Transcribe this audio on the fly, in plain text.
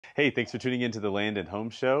Hey, thanks for tuning into the Land and Home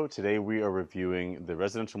Show. Today we are reviewing the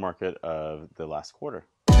residential market of the last quarter.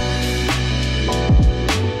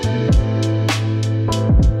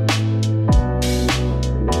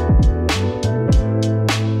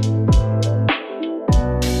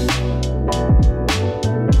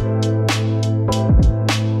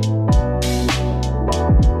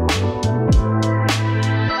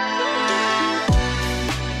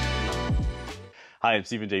 Hi, I'm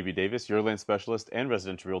Stephen J.B. Davis, your land specialist and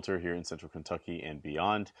residential realtor here in Central Kentucky and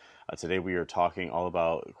beyond. Today we are talking all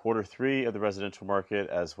about quarter three of the residential market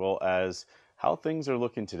as well as how things are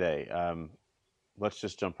looking today. Let's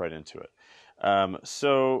just jump right into it.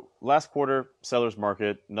 So last quarter, seller's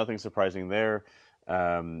market, nothing surprising there.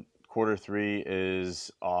 Quarter three is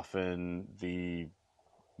often the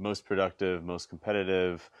most productive, most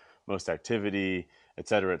competitive, most activity, et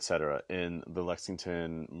cetera, in the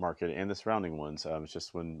Lexington market and the surrounding ones. It's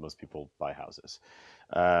just when most people buy houses.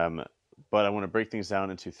 But I want to break things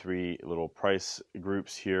down into three little price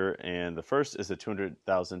groups here. And the first is the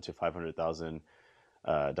 $200,000 to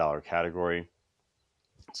 $500,000 category.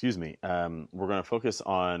 Excuse me. We're going to focus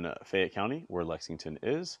on Fayette County, where Lexington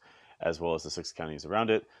is, as well as the 6 counties around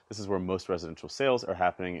it. This is where most residential sales are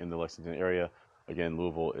happening in the Lexington area. Again,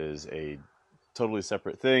 Louisville is a totally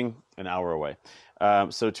separate thing, an hour away.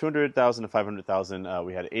 So 200,000 to 500,000,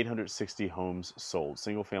 we had 860 homes sold,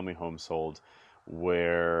 single-family homes sold,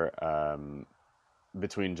 where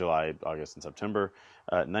between July, August, and September,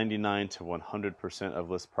 99 to 100% of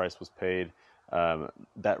list price was paid.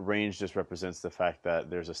 That range just represents the fact that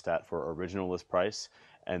there's a stat for original list price,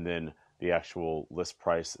 and then the actual list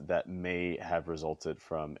price that may have resulted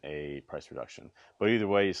from a price reduction. But either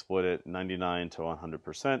way, you split it 99 to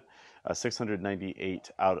 100%.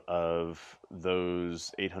 698 out of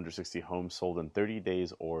those 860 homes sold in 30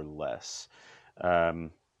 days or less.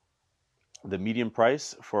 The median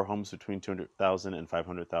price for homes between $200,000 and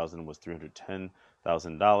 $500,000 was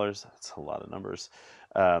 $310,000. That's a lot of numbers.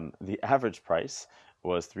 The average price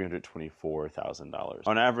was $324,000.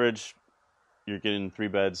 On average, you're getting 3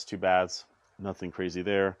 beds, 2 baths, nothing crazy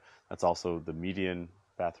there. That's also the median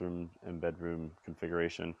bathroom and bedroom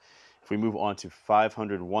configuration. If we move on to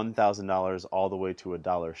 $501,000 all the way to a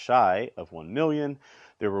dollar shy of $1 million,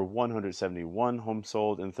 there were 171 homes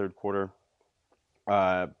sold in the third quarter,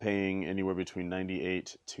 paying anywhere between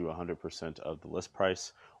 98 to 100% of the list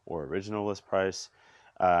price or original list price.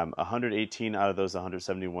 118 out of those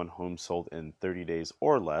 171 homes sold in 30 days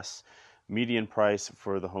or less. Median price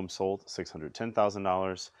for the home sold,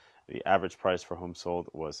 $610,000. The average price for home sold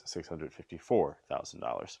was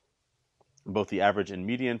 $654,000. Both the average and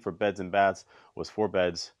median for beds and baths was 4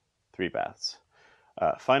 beds, 3 baths.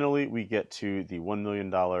 Finally, we get to the $1 million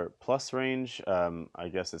plus range. I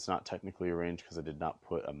guess it's not technically a range because I did not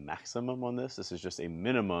put a maximum on this. This is just a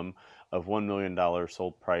minimum of $1 million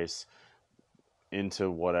sold price into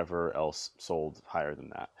whatever else sold higher than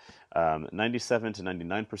that. 97 to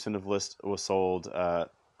 99% of list was sold,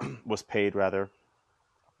 was paid rather.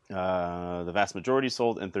 The vast majority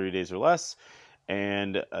sold in 30 days or less,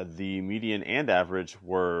 and the median and average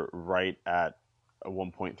were right at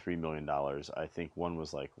 $1.3 million. I think one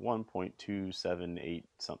was like 1.278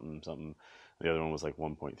 something. The other one was like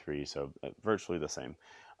 1.3, so virtually the same.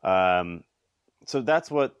 So that's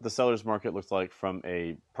what the seller's market looks like from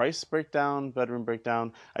a price breakdown, bedroom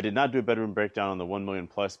breakdown. I did not do a bedroom breakdown on the 1 million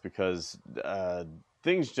plus because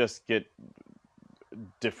things just get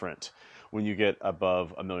different when you get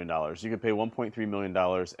above $1 million. You could pay $1.3 million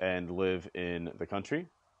and live in the country,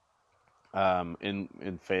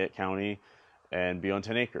 in Fayette County, and be on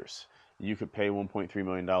 10 acres. You could pay $1.3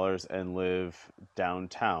 million and live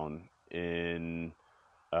downtown in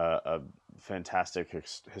a fantastic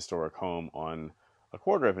historic home on a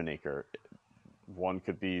quarter of an acre. One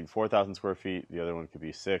could be 4,000 square feet. The other one could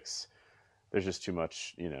be 6. There's just too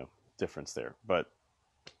much, difference there. But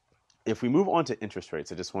if we move on to interest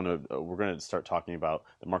rates, we're going to start talking about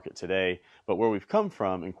the market today. But where we've come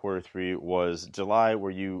from in quarter three was July,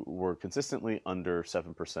 where you were consistently under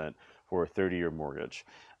 7% for a 30-year mortgage.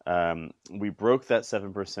 We broke that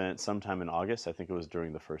 7% sometime in August. I think it was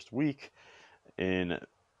during the first week. In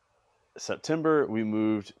September, we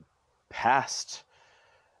moved past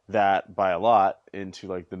that by a lot into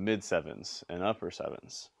like the mid 7s and upper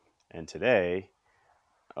 7s. And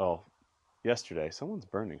yesterday, someone's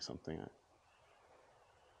burning something.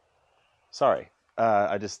 Sorry,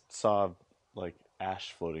 I just saw like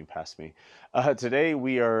ash floating past me. Today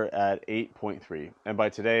we are at 8.3. And by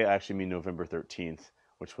today, I actually mean November 13th,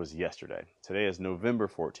 which was yesterday. Today is November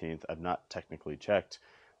 14th. I've not technically checked,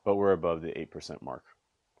 but we're above the 8% mark.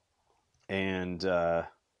 And,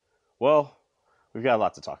 we've got a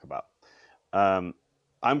lot to talk about. Um,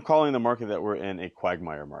 I'm calling the market that we're in a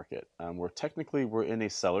quagmire market. We're in a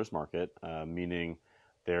seller's market, meaning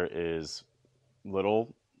there is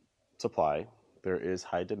little supply, there is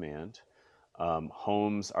high demand.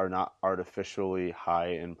 Homes are not artificially high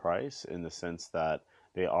in price in the sense that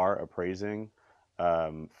they are appraising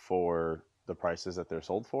for the prices that they're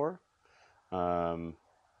sold for. Um,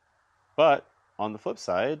 but on the flip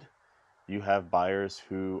side, you have buyers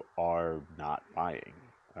who are not buying.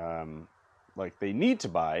 Um, like they need to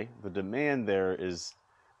buy. The demand there is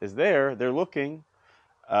there. They're looking,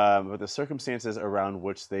 but the circumstances around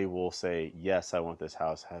which they will say yes, I want this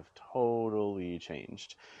house, have totally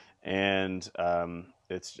changed, and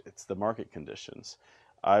it's the market conditions.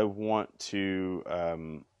 I want to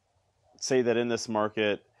say that in this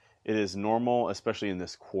market, it is normal, especially in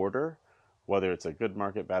this quarter, whether it's a good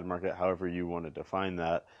market, bad market, however you want to define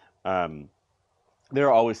that. Um, there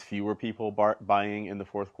are always fewer people buying in the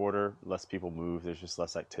fourth quarter. Less people move. There's just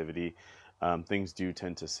less activity. Things do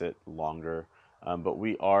tend to sit longer, but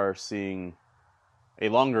we are seeing a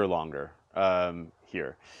longer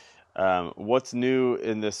here. What's new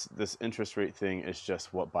in this interest rate thing is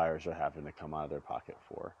just what buyers are having to come out of their pocket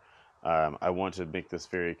for. I want to make this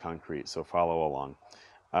very concrete, so follow along.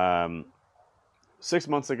 Um, 6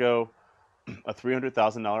 months ago, a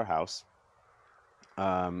 $300,000 house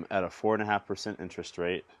at a 4.5% interest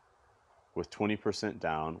rate with 20%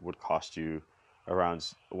 down would cost you around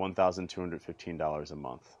 $1,215 a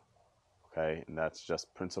month. Okay, and that's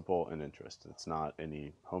just principal and interest. It's not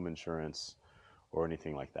any home insurance or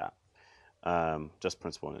anything like that. Just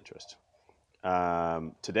principal and interest.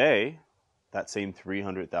 Today, that same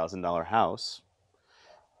 $300,000 house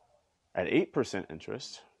at 8%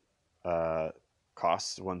 interest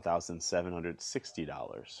costs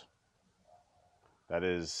 $1,760. That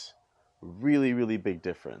is really, really big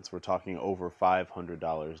difference. We're talking over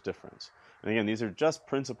 $500 difference. And again, these are just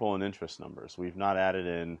principal and interest numbers. We've not added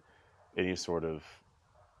in any sort of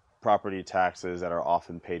property taxes that are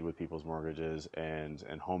often paid with people's mortgages and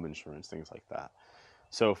home insurance, things like that.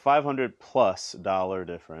 So $500+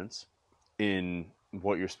 difference in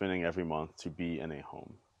what you're spending every month to be in a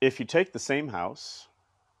home. If you take the same house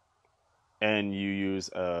and you use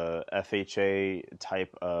a FHA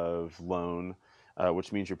type of loan,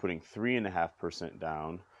 which means you're putting 3.5%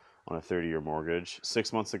 down on a 30-year mortgage.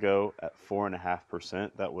 6 months ago, at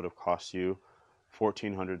 4.5%, that would have cost you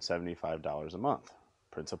 $1,475 a month,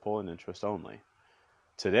 principal and interest only.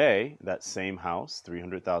 Today, that same house,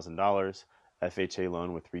 $300,000, FHA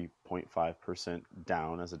loan with 3.5%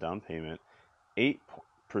 down as a down payment,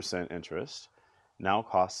 8% interest, now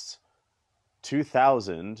costs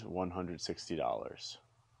 $2,160.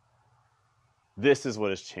 This is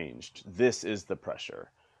what has changed. This is the pressure.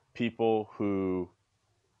 People who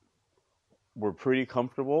were pretty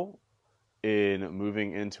comfortable in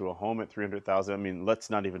moving into a home at 300,000. I mean, let's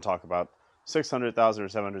not even talk about 600,000 or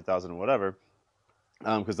 700,000 or whatever,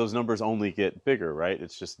 because those numbers only get bigger, right?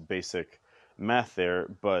 It's just basic math there.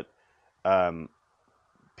 But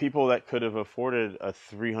people that could have afforded a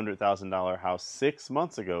 $300,000 house 6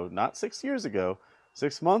 months ago, not 6 years ago,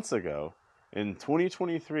 6 months ago, in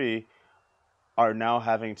 2023, are now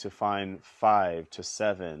having to find $5 to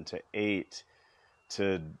 $7 to $8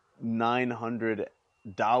 to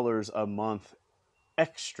 $900 a month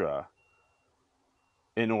extra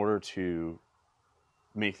in order to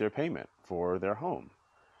make their payment for their home.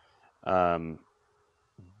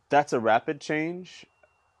 That's a rapid change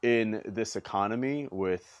in this economy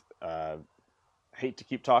with, hate to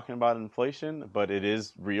keep talking about inflation, but it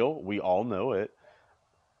is real. We all know it.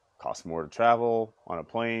 Costs more to travel on a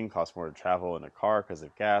plane, costs more to travel in a car because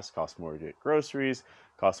of gas, costs more to get groceries,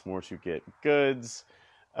 costs more to get goods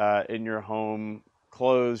in your home,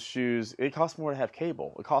 clothes, shoes. It costs more to have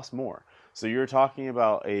cable. It costs more. So you're talking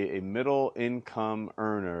about a middle income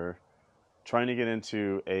earner trying to get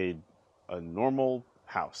into a normal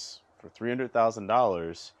house for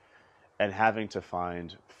 $300,000 and having to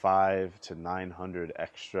find $500 to $900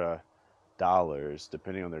 extra dollars,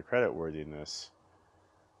 depending on their credit worthiness,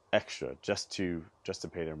 extra just to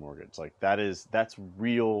pay their mortgage. Like that's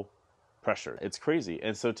real pressure. It's crazy.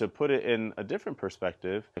 And so to put it in a different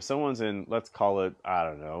perspective, if someone's in, let's call it, I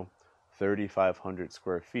don't know, 3,500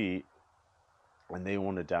 square feet, and they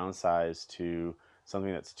want to downsize to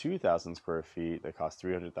something that's 2,000 square feet that costs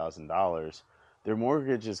 $300,000, their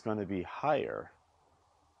mortgage is going to be higher.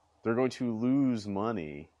 They're going to lose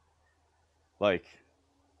money. Like,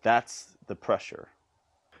 that's the pressure.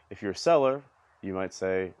 If you're a seller, you might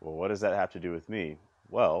say, well, what does that have to do with me?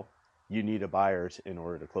 Well, you need a buyer in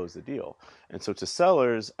order to close the deal. And so to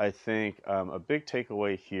sellers, I think a big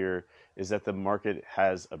takeaway here is that the market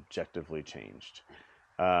has objectively changed.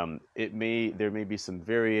 There may be some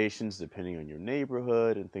variations depending on your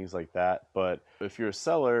neighborhood and things like that, but if you're a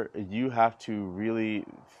seller, you have to really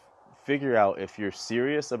figure out if you're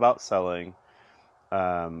serious about selling,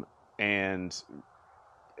 and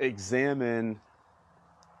examine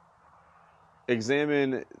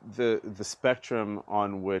the spectrum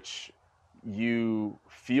on which you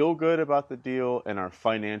feel good about the deal and are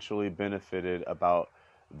financially benefited about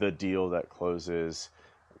the deal that closes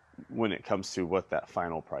when it comes to what that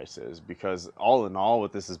final price is. Because all in all,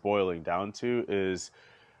 what this is boiling down to is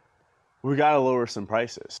we got to lower some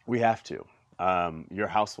prices. We have to. Your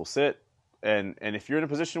house will sit, and if you're in a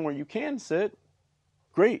position where you can sit,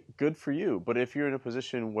 great, good for you. But if you're in a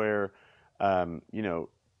position where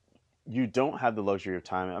you don't have the luxury of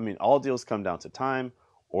time, I mean, all deals come down to time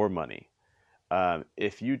or money.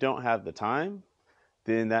 If you don't have the time,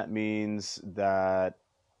 then that means that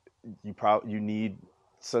you need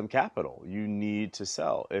some capital. You need to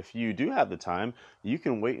sell. If you do have the time, you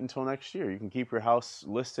can wait until next year. You can keep your house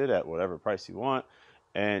listed at whatever price you want,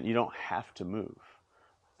 and you don't have to move.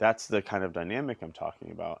 That's the kind of dynamic I'm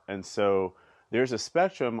talking about. And so there's a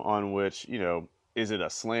spectrum on which, is it a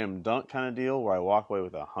slam dunk kind of deal where I walk away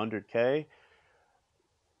with 100K?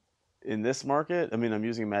 In this market, I mean, I'm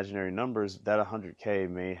using imaginary numbers, that 100K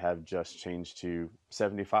may have just changed to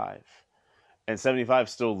 75. And 75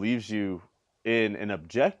 still leaves you in an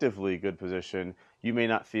objectively good position. You may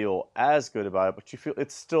not feel as good about it, but you feel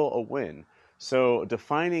it's still a win. So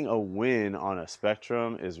defining a win on a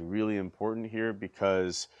spectrum is really important here,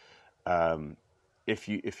 because if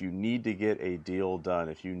you need to get a deal done,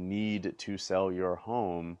 if you need to sell your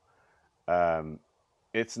home,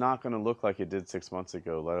 it's not going to look like it did 6 months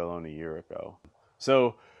ago, let alone a year ago.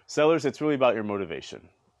 So sellers, it's really about your motivation.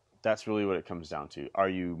 That's really what it comes down to. Are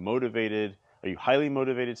you motivated? Are you highly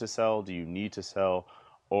motivated to sell? Do you need to sell?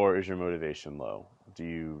 Or is your motivation low? Do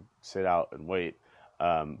you sit out and wait?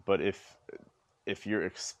 But if you're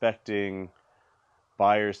expecting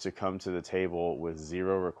buyers to come to the table with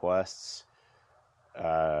 0 requests,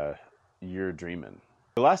 you're dreaming.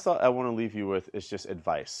 The last thought I want to leave you with is just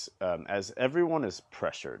advice. As everyone is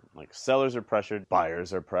pressured, like sellers are pressured,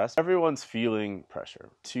 buyers are pressed, everyone's feeling pressure.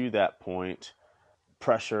 To that point,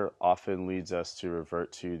 pressure often leads us to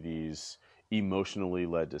revert to these emotionally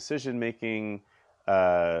led decision making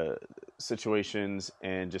situations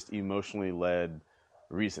and just emotionally led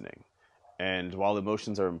reasoning. And while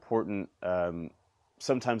emotions are important,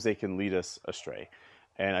 sometimes they can lead us astray.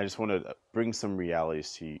 And I just want to bring some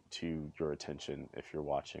realities to your attention if you're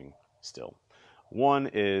watching still. One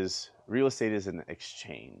is real estate is an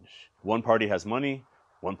exchange. One party has money,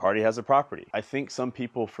 one party has a property. I think some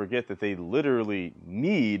people forget that they literally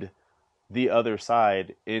need the other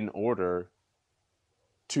side in order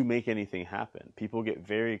to make anything happen. People get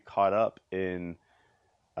very caught up in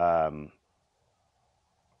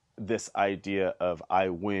this idea of I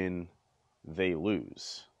win, they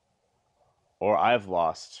lose, or I've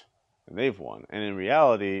lost and they've won. And in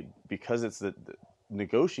reality, because it's the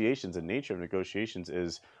negotiations, the nature of negotiations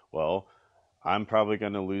is, well, I'm probably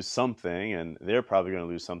going to lose something and they're probably going to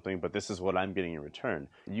lose something, but this is what I'm getting in return.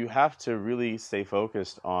 You have to really stay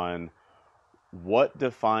focused on what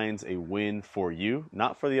defines a win for you,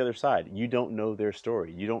 not for the other side. You don't know their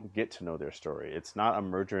story. You don't get to know their story. It's not a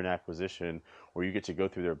merger and acquisition where you get to go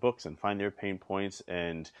through their books and find their pain points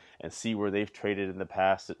and see where they've traded in the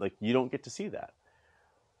past. Like, you don't get to see that.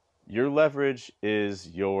 Your leverage is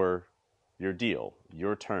your deal,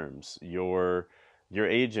 your terms, your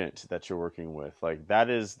agent that you're working with. Like,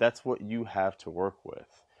 that's what you have to work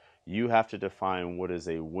with. You have to define what is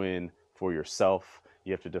a win for yourself.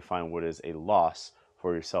 You have to define what is a loss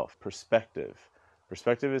for yourself. Perspective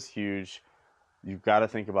is huge. You've got to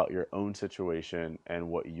think about your own situation and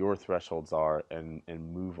what your thresholds are, and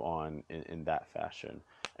move on in that fashion.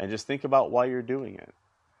 And just think about why you're doing it.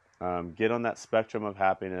 Get on that spectrum of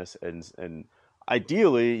happiness, and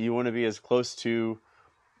ideally you want to be as close to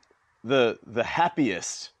the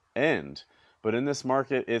happiest end. But in this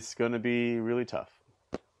market, it's going to be really tough.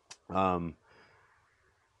 I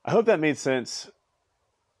hope that made sense.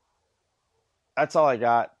 That's all I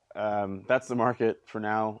got. That's the market for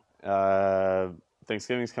now.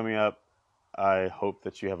 Thanksgiving's coming up. I hope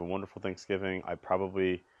that you have a wonderful Thanksgiving.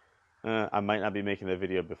 I might not be making a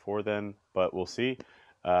video before then, but we'll see.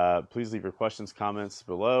 Please leave your questions, comments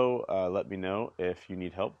below. Let me know if you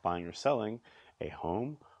need help buying or selling a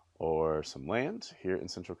home or some land here in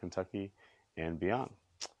Central Kentucky and beyond.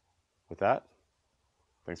 With that,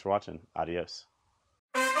 thanks for watching. Adios.